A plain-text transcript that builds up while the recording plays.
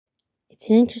It's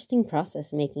an interesting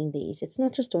process making these. It's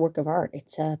not just a work of art,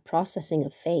 it's a processing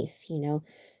of faith, you know.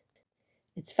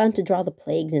 It's fun to draw the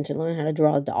plagues and to learn how to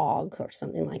draw a dog or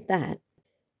something like that.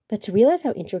 But to realize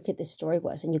how intricate this story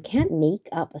was, and you can't make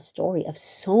up a story of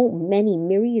so many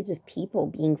myriads of people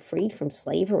being freed from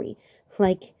slavery.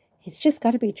 Like, it's just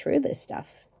got to be true, this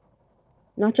stuff.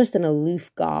 Not just an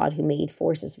aloof God who made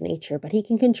forces of nature, but he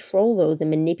can control those and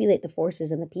manipulate the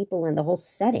forces and the people and the whole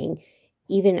setting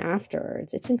even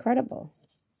afterwards. It's incredible.